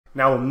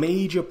Now, a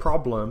major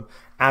problem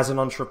as an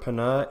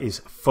entrepreneur is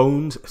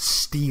phones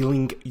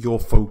stealing your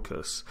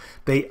focus.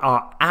 They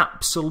are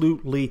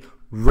absolutely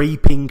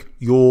raping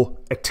your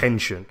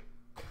attention.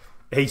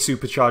 Hey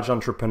Supercharge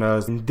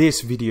entrepreneurs, in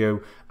this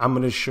video I'm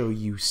going to show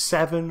you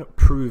 7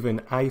 proven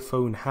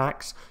iPhone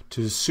hacks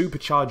to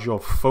supercharge your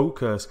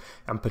focus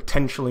and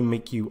potentially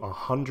make you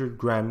 100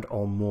 grand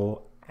or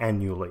more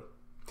annually.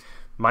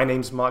 My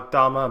name's Mark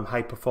Dhamma, I'm a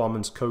high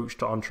performance coach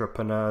to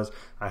entrepreneurs.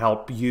 I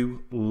help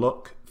you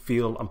look,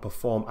 feel and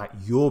perform at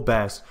your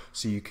best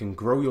so you can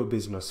grow your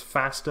business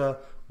faster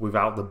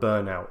without the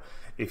burnout.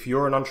 If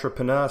you're an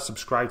entrepreneur,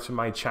 subscribe to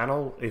my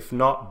channel. If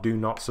not, do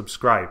not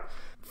subscribe.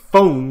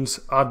 Phones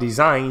are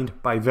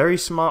designed by very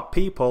smart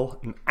people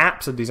and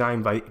apps are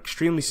designed by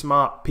extremely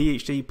smart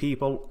PhD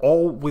people,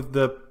 all with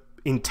the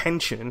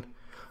intention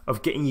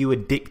of getting you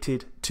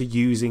addicted to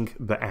using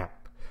the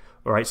app.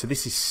 All right, so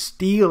this is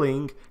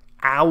stealing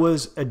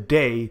hours a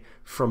day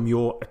from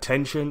your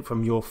attention,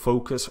 from your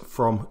focus,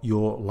 from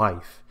your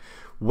life.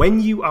 When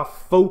you are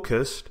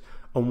focused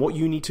on what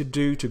you need to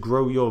do to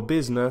grow your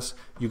business,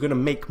 you're going to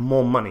make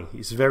more money.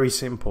 It's very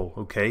simple,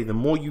 okay? The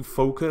more you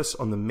focus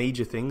on the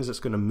major things that's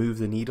going to move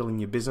the needle in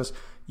your business,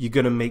 you're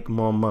going to make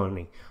more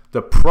money.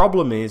 The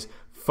problem is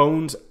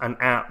phones and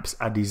apps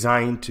are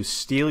designed to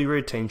steal your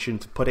attention,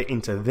 to put it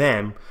into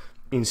them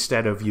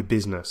instead of your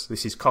business.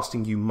 This is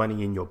costing you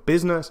money in your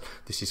business.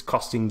 This is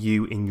costing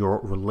you in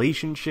your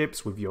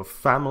relationships with your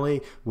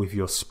family, with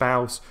your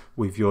spouse,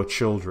 with your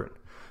children.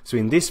 So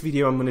in this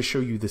video, I'm going to show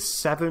you the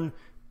 7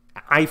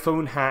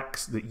 iPhone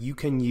hacks that you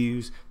can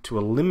use to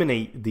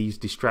eliminate these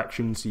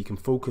distractions so you can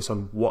focus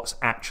on what's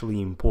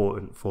actually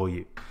important for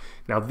you.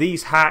 Now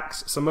these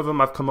hacks, some of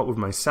them I've come up with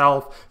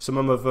myself, some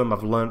of them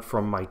I've learned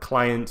from my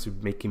clients who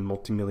are making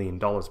multi-million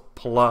dollars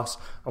plus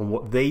on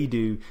what they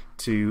do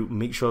to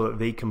make sure that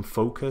they can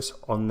focus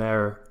on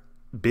their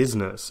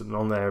business and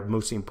on their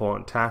most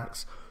important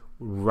tasks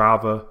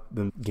rather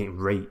than getting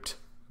raped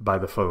by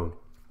the phone.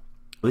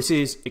 This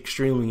is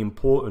extremely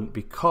important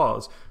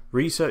because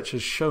research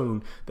has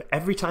shown that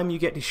every time you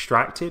get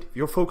distracted, if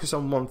you're focused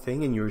on one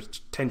thing and your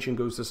attention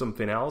goes to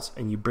something else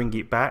and you bring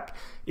it back,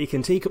 it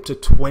can take up to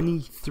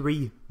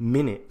 23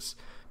 minutes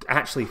to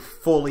actually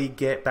fully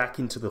get back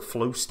into the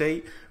flow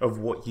state of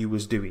what you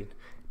was doing.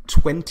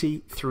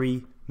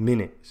 23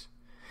 minutes.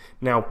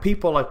 Now,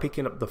 people are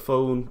picking up the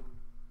phone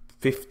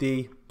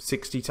 50,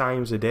 60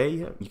 times a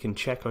day. You can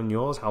check on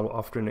yours how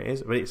often it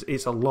is, but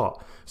it's a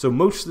lot. So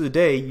most of the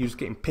day you're just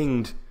getting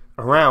pinged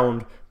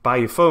around by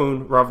your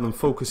phone rather than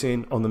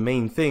focusing on the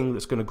main thing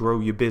that's going to grow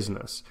your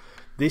business.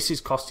 This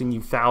is costing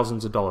you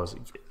thousands of dollars.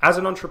 As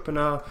an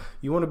entrepreneur,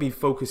 you want to be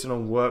focusing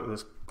on work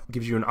that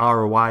gives you an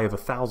ROI of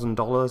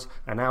 $1,000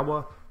 an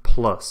hour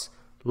plus.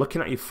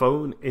 Looking at your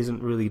phone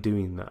isn't really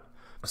doing that.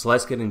 So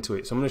let's get into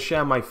it. So I'm going to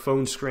share my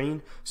phone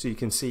screen so you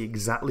can see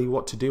exactly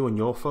what to do on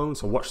your phone.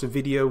 So watch the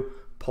video,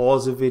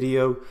 pause the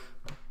video,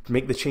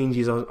 make the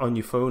changes on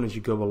your phone as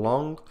you go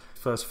along.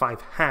 First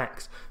 5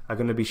 hacks are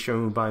going to be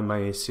shown by my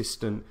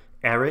assistant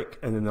Eric,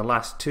 and then the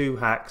last 2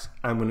 hacks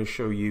I'm going to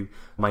show you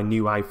my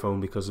new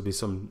iPhone because there'll be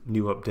some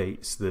new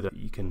updates that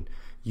you can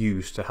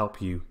use to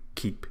help you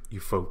keep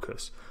your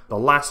focus. The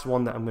last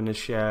one that I'm going to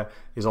share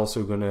is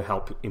also going to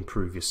help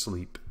improve your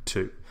sleep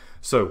too.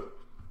 So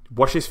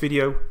watch this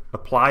video,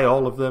 apply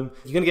all of them.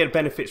 You're going to get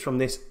benefits from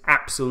this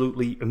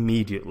absolutely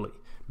immediately.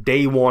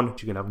 Day 1, you're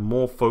going to have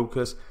more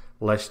focus,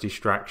 less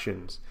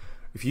distractions.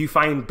 If you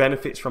find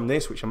benefits from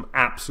this, which I'm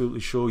absolutely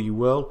sure you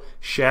will,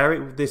 share it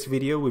with this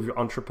video with your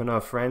entrepreneur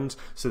friends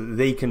so that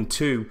they can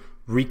too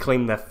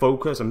reclaim their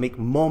focus and make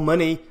more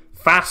money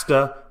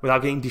faster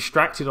without getting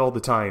distracted all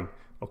the time.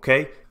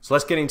 Okay, so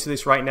let's get into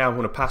this right now. I'm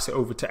going to pass it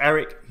over to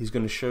Eric. He's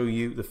going to show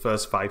you the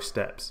first 5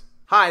 steps.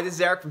 Hi, this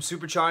is Eric from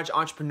Supercharge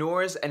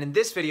Entrepreneurs, and in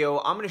this video,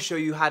 I'm going to show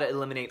you how to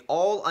eliminate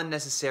all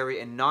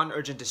unnecessary and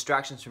non-urgent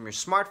distractions from your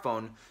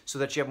smartphone so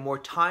that you have more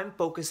time,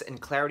 focus, and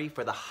clarity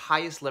for the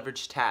highest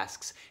leverage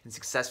tasks in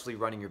successfully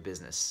running your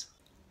business.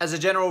 As a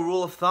general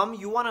rule of thumb,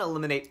 you want to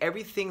eliminate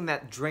everything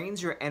that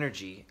drains your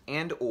energy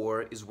and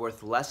or is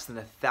worth less than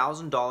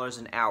 $1,000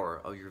 an hour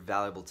of your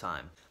valuable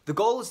time. The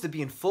goal is to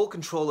be in full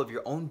control of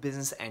your own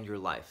business and your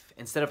life,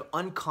 instead of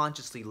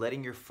unconsciously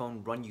letting your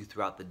phone run you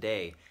throughout the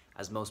day,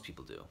 as most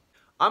people do.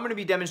 I'm going to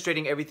be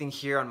demonstrating everything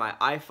here on my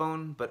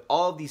iPhone, but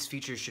all of these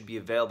features should be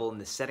available in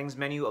the settings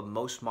menu of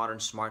most modern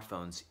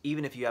smartphones,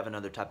 even if you have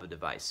another type of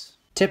device.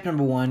 Tip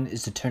number 1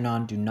 is to turn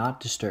on Do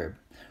Not Disturb.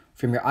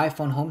 From your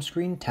iPhone home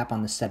screen, tap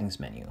on the settings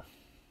menu.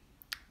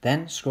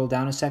 Then scroll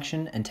down a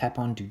section and tap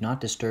on Do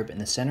Not Disturb in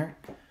the center.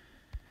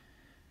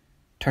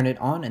 Turn it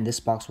on and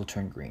this box will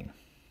turn green.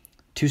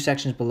 2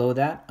 sections below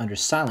that, under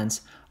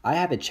Silence, I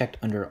have it checked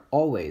under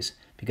Always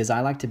because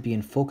I like to be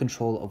in full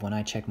control of when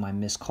I check my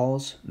missed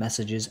calls,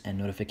 messages, and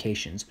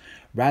notifications,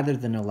 rather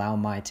than allow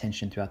my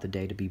attention throughout the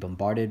day to be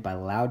bombarded by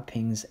loud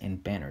pings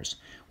and banners,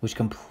 which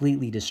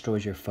completely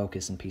destroys your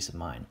focus and peace of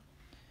mind.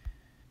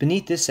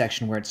 Beneath this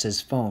section where it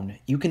says Phone,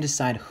 you can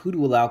decide who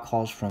to allow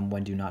calls from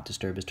when Do Not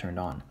Disturb is turned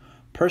on.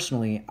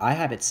 Personally, I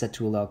have it set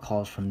to allow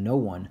calls from no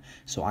one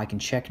so I can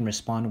check and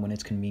respond when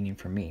it's convenient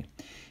for me.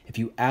 If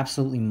you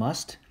absolutely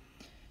must,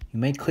 you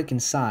may click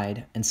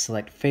inside and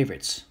select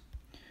Favorites,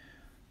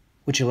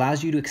 which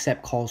allows you to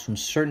accept calls from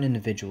certain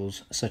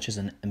individuals, such as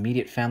an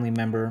immediate family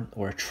member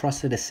or a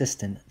trusted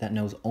assistant that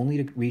knows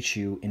only to reach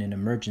you in an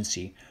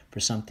emergency for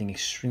something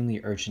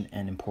extremely urgent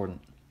and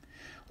important.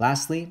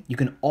 Lastly, you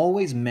can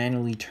always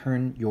manually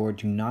turn your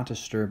Do Not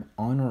Disturb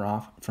on or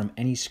off from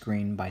any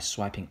screen by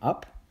swiping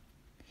up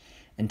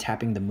and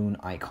tapping the moon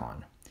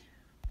icon.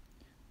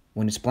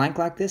 When it's blank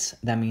like this,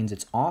 that means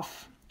it's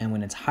off, and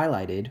when it's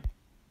highlighted,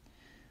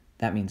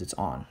 that means it's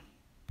on.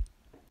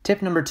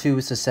 Tip number 2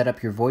 is to set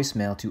up your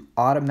voicemail to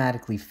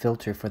automatically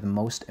filter for the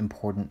most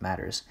important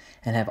matters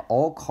and have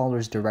all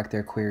callers direct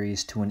their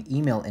queries to an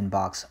email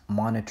inbox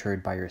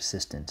monitored by your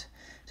assistant.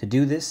 To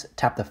do this,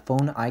 tap the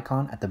phone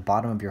icon at the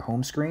bottom of your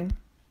home screen,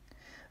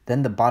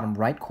 then the bottom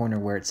right corner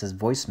where it says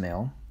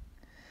voicemail,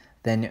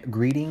 then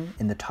greeting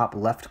in the top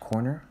left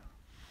corner.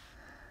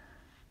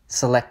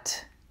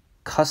 Select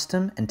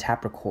custom and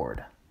tap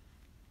record.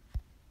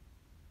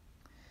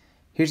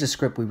 Here's a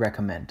script we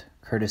recommend,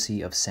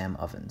 courtesy of Sam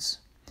Ovens.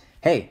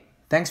 Hey,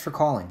 thanks for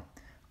calling.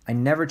 I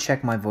never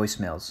check my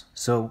voicemails,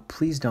 so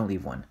please don't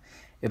leave one.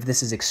 If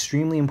this is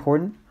extremely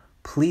important,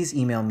 please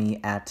email me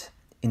at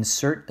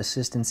insert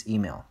assistant's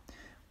email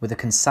with a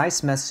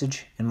concise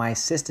message, and my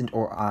assistant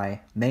or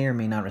I may or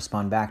may not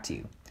respond back to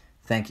you.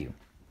 Thank you.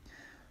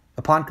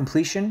 Upon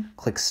completion,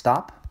 click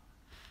stop,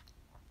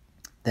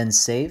 then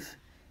save,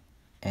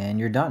 and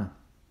you're done.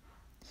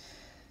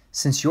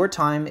 Since your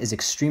time is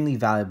extremely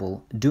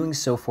valuable, doing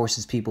so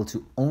forces people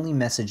to only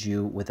message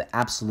you with the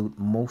absolute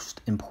most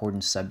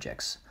important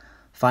subjects.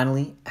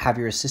 Finally, have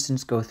your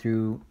assistants go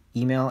through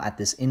email at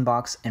this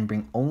inbox and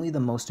bring only the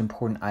most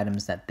important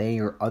items that they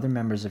or other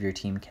members of your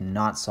team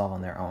cannot solve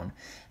on their own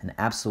and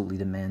absolutely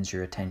demands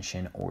your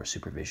attention or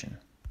supervision.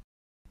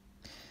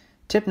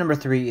 Tip number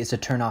 3 is to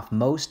turn off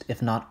most,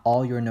 if not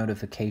all, your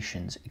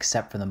notifications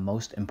except for the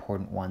most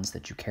important ones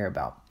that you care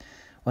about.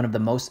 One of the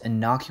most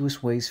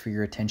innocuous ways for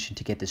your attention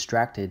to get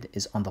distracted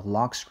is on the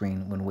lock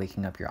screen when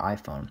waking up your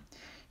iPhone.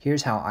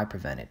 Here's how I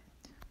prevent it.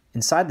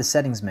 Inside the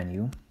settings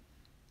menu,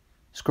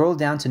 scroll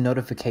down to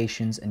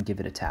notifications and give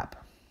it a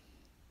tap.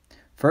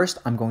 First,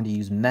 I'm going to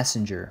use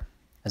Messenger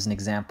as an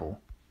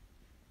example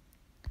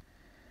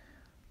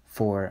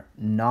for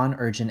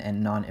non-urgent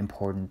and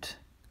non-important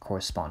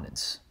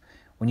correspondence.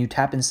 When you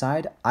tap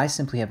inside, I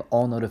simply have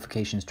all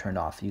notifications turned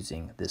off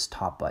using this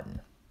top button.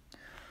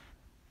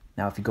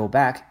 Now, if you go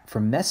back,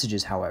 for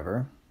messages,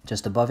 however,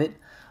 just above it,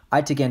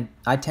 I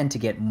tend to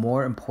get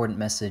more important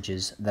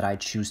messages that I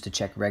choose to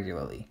check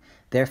regularly.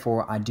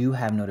 Therefore, I do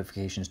have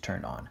notifications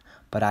turned on,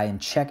 but I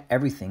uncheck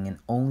everything and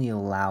only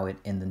allow it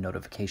in the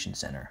notification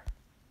center,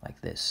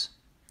 like this.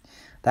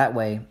 That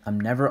way, I'm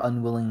never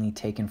unwillingly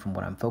taken from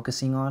what I'm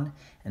focusing on,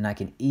 and I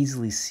can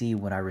easily see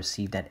what I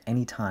received at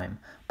any time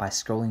by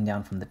scrolling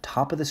down from the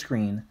top of the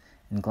screen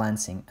and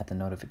glancing at the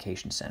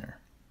notification center.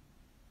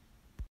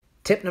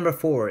 Tip number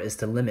 4 is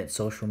to limit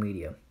social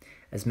media.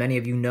 As many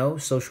of you know,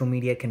 social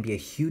media can be a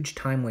huge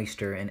time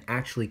waster and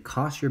actually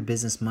cost your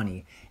business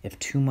money if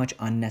too much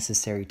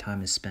unnecessary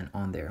time is spent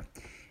on there.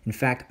 In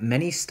fact,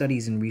 many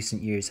studies in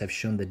recent years have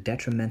shown the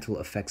detrimental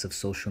effects of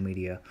social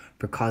media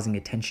for causing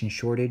attention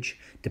shortage,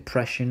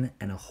 depression,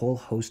 and a whole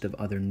host of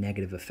other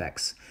negative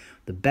effects.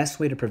 The best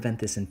way to prevent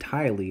this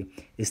entirely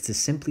is to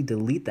simply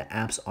delete the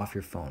apps off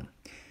your phone.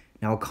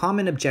 Now, a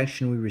common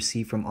objection we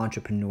receive from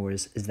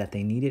entrepreneurs is that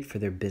they need it for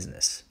their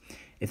business.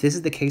 If this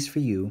is the case for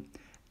you,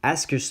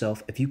 ask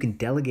yourself if you can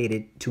delegate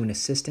it to an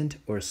assistant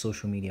or a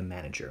social media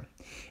manager.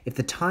 If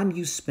the time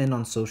you spend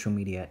on social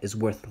media is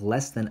worth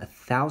less than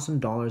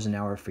 $1,000 an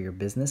hour for your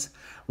business,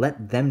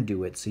 let them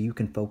do it so you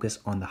can focus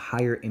on the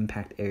higher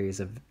impact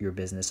areas of your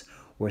business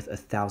worth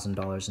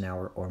 $1,000 an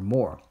hour or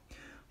more.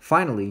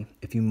 Finally,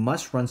 if you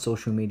must run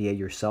social media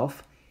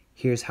yourself,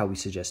 here's how we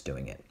suggest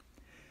doing it.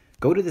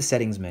 Go to the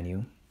settings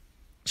menu,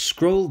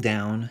 scroll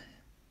down,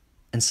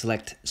 and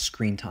select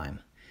screen time.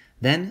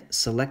 Then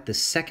select the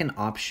second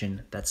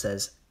option that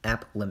says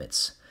App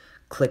Limits.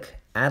 Click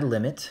Add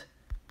Limit,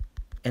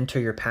 enter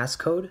your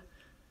passcode,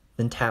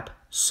 then tap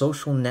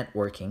Social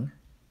Networking.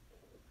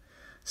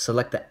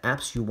 Select the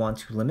apps you want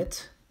to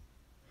limit,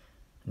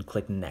 and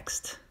click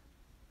Next.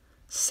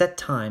 Set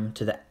time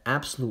to the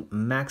absolute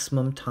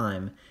maximum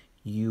time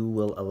you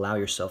will allow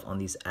yourself on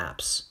these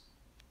apps,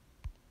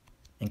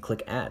 and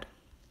click Add.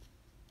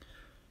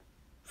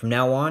 From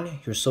now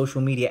on, your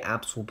social media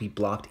apps will be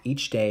blocked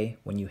each day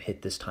when you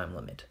hit this time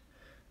limit.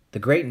 The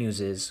great news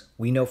is,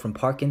 we know from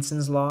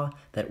Parkinson's law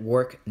that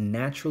work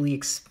naturally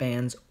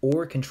expands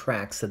or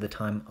contracts at the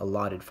time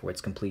allotted for its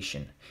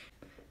completion.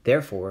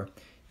 Therefore,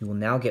 you will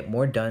now get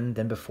more done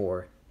than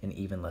before in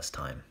even less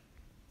time.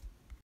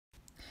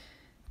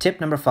 Tip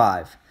number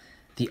 5.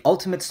 The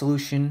ultimate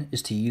solution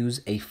is to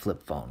use a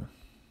flip phone.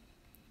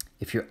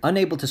 If you're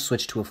unable to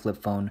switch to a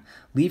flip phone,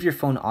 leave your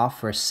phone off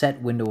for a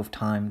set window of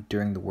time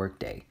during the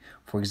workday.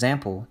 For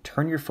example,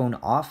 turn your phone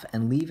off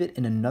and leave it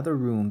in another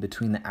room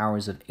between the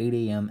hours of 8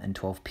 a.m. and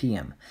 12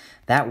 p.m.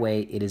 That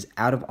way, it is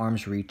out of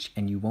arm's reach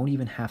and you won't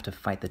even have to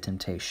fight the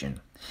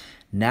temptation.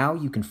 Now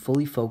you can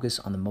fully focus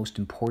on the most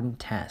important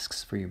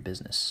tasks for your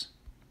business.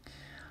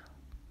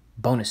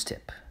 Bonus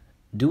tip.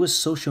 Do a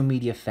social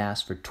media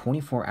fast for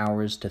 24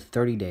 hours to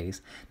 30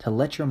 days to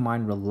let your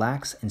mind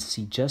relax and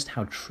see just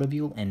how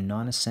trivial and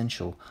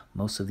non-essential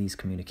most of these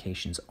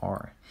communications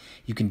are.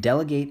 You can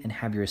delegate and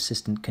have your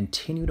assistant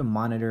continue to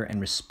monitor and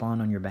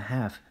respond on your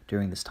behalf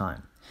during this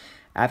time.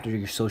 After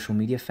your social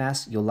media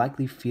fast, you'll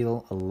likely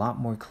feel a lot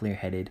more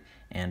clear-headed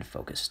and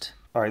focused.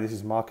 All right, this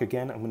is Mark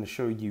again. I'm going to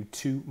show you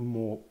two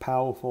more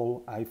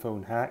powerful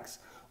iPhone hacks,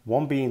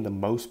 one being the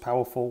most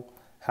powerful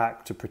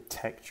hack to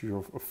protect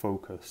your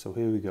focus. So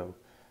here we go.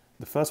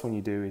 The first one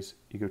you do is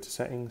you go to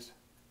settings.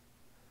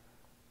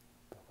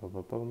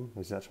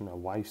 This is actually my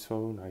wife's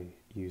phone. I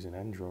use an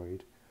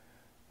Android.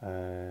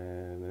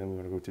 And then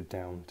we're going to go to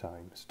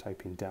downtime. So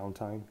type in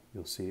downtime.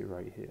 You'll see it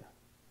right here.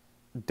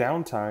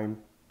 Downtime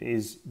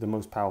is the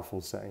most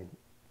powerful setting.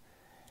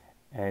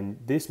 And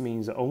this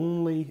means that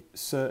only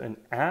certain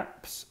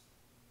apps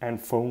and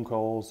phone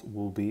calls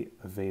will be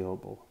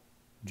available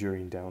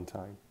during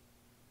downtime.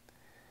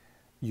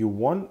 You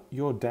want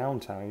your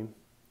downtime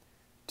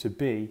to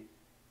be,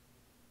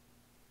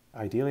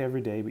 ideally every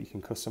day, but you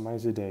can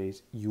customize the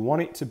days. You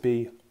want it to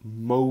be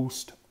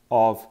most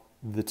of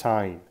the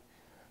time.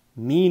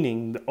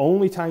 Meaning the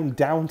only time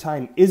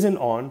downtime isn't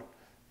on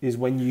is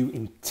when you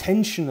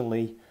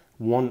intentionally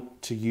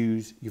want to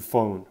use your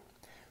phone.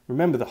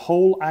 Remember, the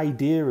whole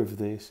idea of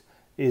this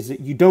is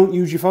that you don't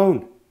use your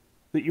phone,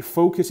 that you're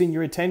focusing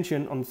your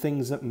attention on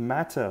things that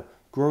matter,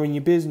 growing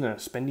your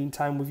business, spending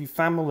time with your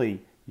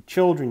family, your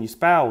children, your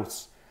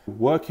spouse,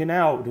 working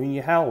out, doing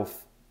your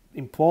health,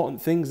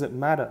 important things that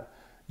matter.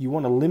 You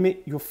want to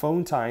limit your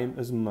phone time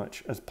as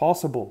much as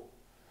possible.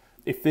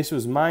 If this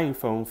was my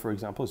phone, for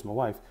example, it's my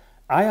wife,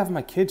 I have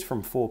my kids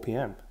from 4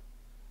 p.m.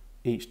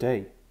 each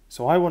day.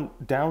 So I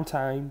want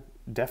downtime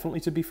definitely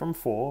to be from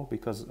 4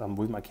 because I'm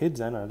with my kids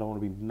then. I don't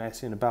want to be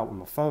messing about with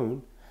my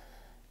phone.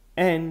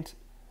 And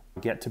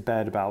get to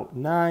bed about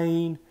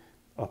 9,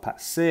 up at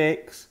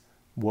 6,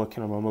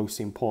 working on my most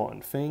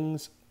important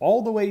things,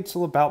 all the way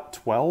till about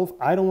 12.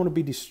 I don't want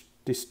to be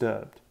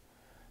disturbed.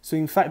 So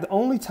in fact, the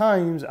only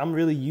times I'm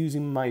really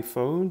using my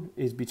phone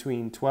is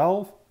between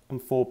 12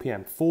 and 4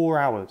 p.m., 4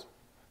 hours.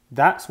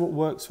 That's what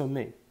works for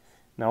me.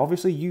 Now,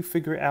 obviously you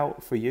figure it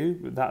out for you,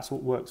 but that's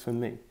what works for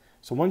me.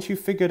 So once you've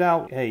figured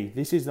out, hey,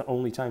 this is the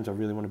only times I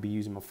really want to be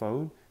using my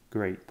phone,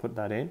 great, put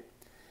that in.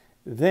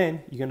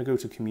 Then you're going to go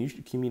to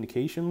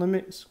communication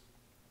limits.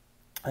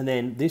 And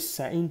then this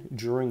setting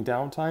during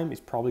downtime is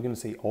probably going to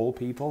say all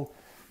people,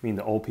 meaning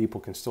that all people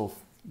can still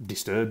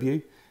disturb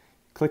you.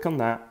 Click on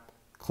that,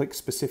 click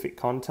specific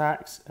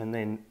contacts, and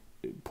then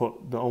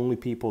put the only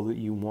people that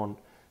you want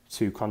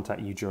to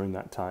contact you during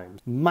that time.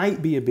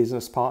 Might be a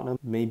business partner,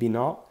 maybe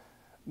not.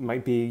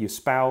 Might be your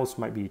spouse,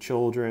 might be your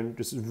children,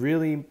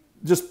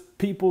 just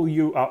people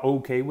you are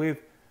okay with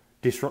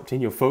disrupting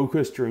your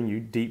focus during your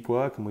deep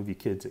work and with your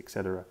kids,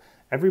 etc.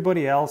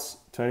 Everybody else,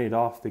 turn it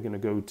off. They're going to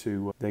go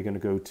to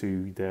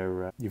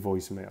their your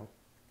voicemail,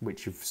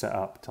 which you've set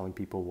up, telling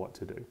people what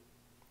to do.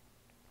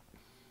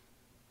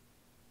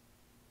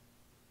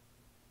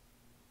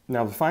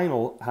 Now, the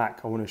final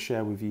hack I want to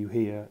share with you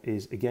here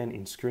is, again,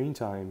 in screen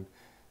time.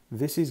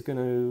 This is going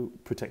to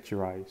protect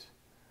your eyes.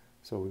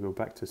 So we go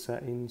back to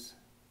settings.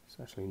 It's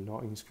actually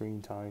not in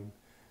screen time.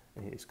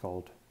 It's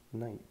called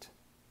night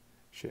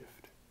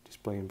shift,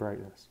 display and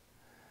brightness.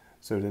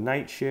 So the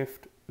night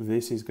shift,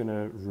 this is going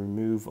to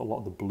remove a lot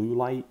of the blue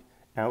light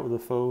out of the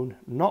phone.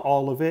 Not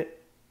all of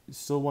it. You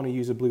still want to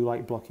use a blue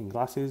light blocking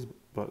glasses,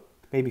 but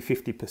maybe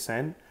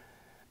 50%.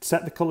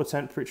 Set the color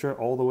temperature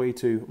all the way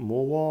to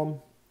more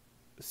warm.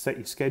 Set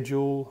your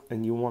schedule,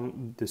 and you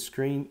want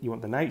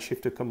the night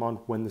shift to come on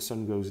when the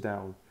sun goes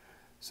down.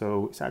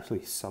 So it's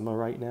actually summer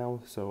right now.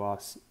 So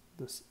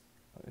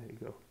there you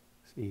go.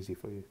 It's easy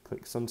for you.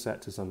 Click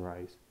sunset to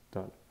sunrise.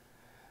 Done.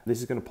 This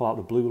is going to pull out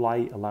the blue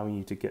light, allowing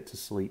you to get to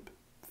sleep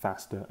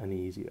faster and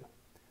easier.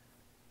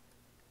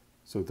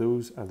 So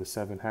those are the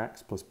 7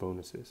 hacks plus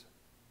bonuses.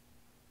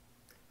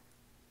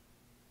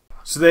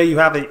 So there you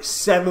have it,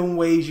 7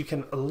 ways you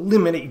can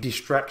eliminate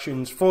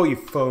distractions for your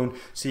phone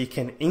so you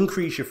can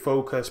increase your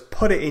focus,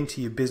 put it into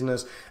your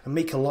business, and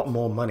make a lot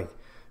more money.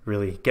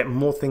 Really, get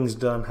more things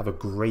done, have a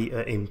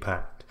greater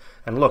impact.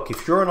 And look,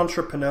 if you're an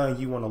entrepreneur,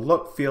 you want to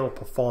look, feel,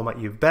 perform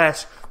at your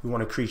best, you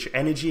want to increase your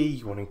energy,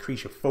 you want to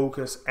increase your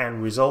focus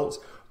and results,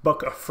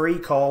 book a free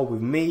call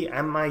with me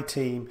and my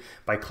team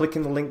by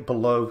clicking the link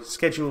below,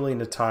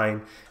 scheduling a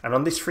time, and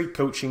on this free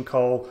coaching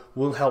call,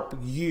 we'll help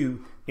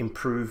you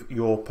improve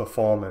your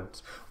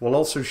performance. We'll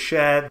also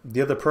share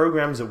the other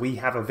programs that we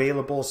have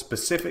available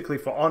specifically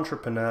for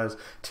entrepreneurs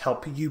to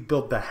help you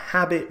build the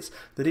habits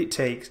that it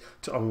takes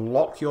to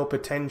unlock your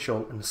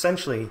potential and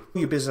essentially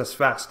your business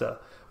faster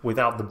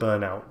without the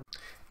burnout.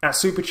 At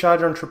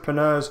Supercharge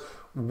Entrepreneurs,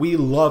 We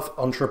love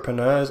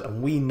entrepreneurs,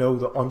 and we know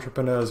that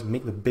entrepreneurs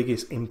make the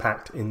biggest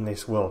impact in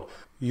this world.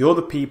 You're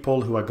the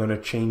people who are going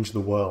to change the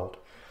world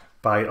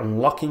by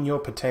unlocking your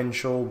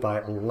potential,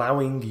 by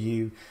allowing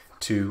you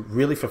to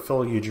really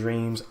fulfill your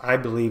dreams. I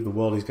believe the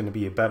world is going to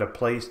be a better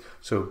place.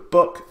 So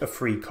book a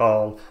free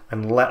call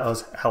and let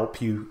us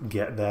help you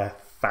get there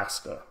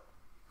faster.